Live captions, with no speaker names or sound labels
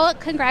Well,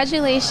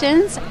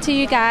 congratulations to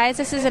you guys.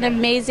 This is an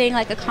amazing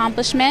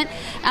accomplishment.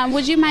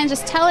 Would you mind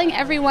just telling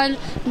everyone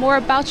more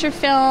about your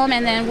film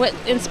and then what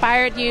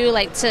inspired you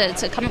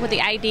to come up with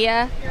the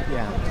idea?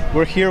 Yeah.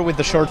 We're here with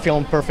the short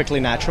film Perfectly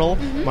Natural.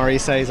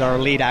 Marisa is our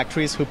lead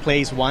actress who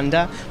plays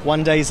Wanda.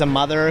 Wanda is a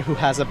mother who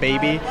has a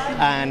baby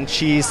and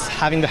she's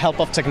having the help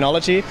of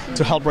technology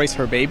to help raise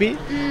her baby.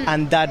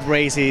 And that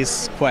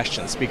raises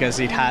questions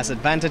because it has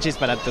advantages,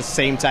 but at the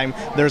same time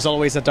there's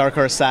always a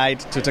darker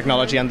side to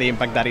technology and the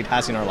impact that it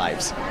has in our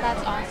lives.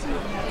 That's awesome.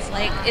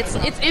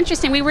 It's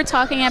interesting. We were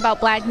talking about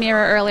Black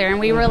Mirror earlier, and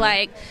we were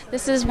like,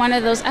 this is one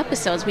of those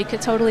episodes. We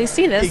could totally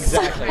see this.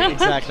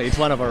 Exactly. It's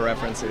one of our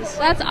references.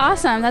 That's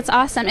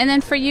awesome. And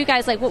then for you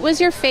guys, what was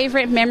your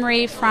favorite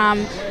memory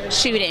from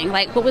shooting?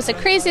 What was the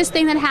craziest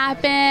thing that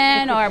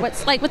happened, or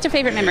what's your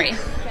favorite memory?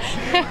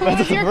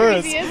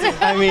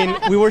 I mean,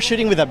 we were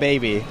shooting with a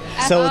baby,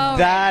 so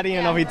that in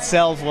and of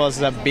itself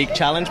was a big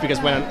challenge because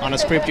when on a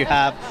script you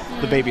have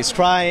the baby's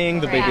crying,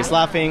 the baby's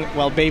laughing.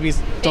 Well,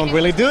 babies don't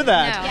really do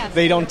that. No.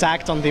 They don't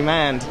act on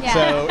demand. Yeah.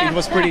 So it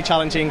was pretty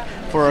challenging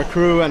for our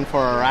crew and for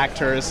our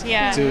actors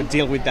to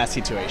deal with that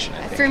situation.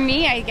 For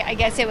me, I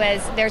guess it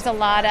was, there's a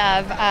lot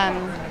of,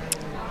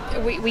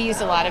 we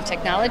use a lot of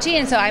technology,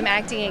 and so I'm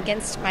acting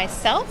against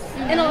myself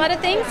in a lot of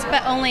things,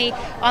 but only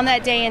on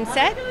that day in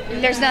set,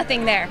 there's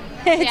nothing there.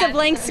 It's a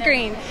blank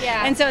screen.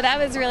 Yeah. And so that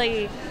was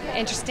really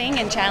interesting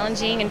and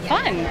challenging and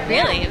fun,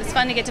 really. It was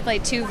fun to get to play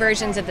two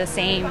versions of the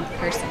same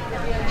person.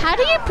 How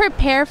do you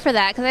prepare for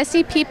that? Because I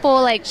see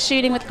people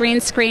shooting with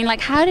green screen.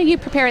 How do you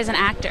prepare as an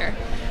actor?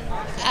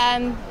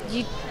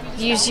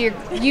 You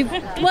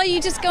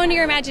just go into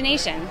your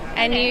imagination,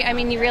 and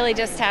you really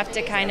just have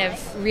to kind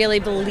of really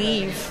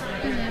believe,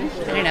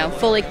 I don't know,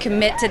 fully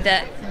commit to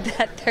that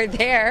they're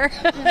there,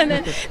 and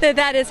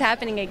that is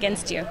happening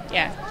against you.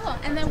 Yeah. Cool.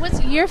 And then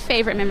what's your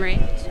favorite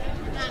memory?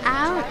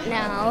 I don't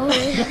know.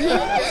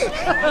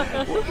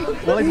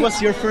 Well, it was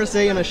your first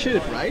day on a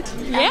shoot, right?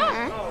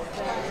 Yeah.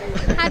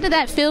 How did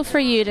that feel for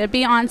you to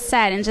be on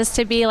set and just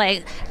to be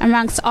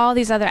amongst all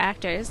these other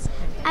actors?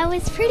 I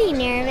was pretty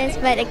nervous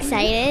but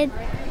excited.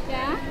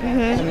 Yeah?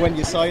 And when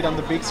you saw it on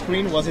the big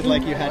screen, was it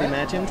like you had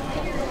imagined?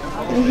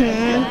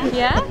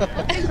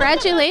 Yeah?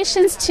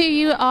 Congratulations to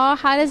you all.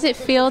 How does it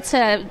feel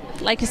to,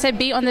 like you said,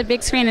 be on the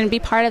big screen and be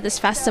part of this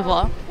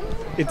festival?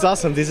 It's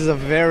awesome. This is a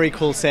very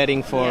cool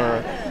setting for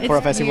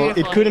a festival.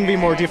 It couldn't be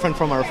more different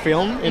from our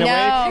film in a way.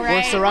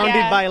 Right? We're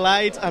surrounded by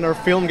light and our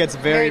film gets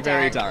very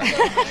dark.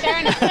 Fair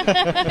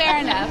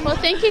enough. Well,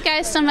 thank you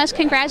guys so much.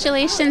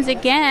 Congratulations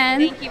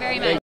again. Thank you very much.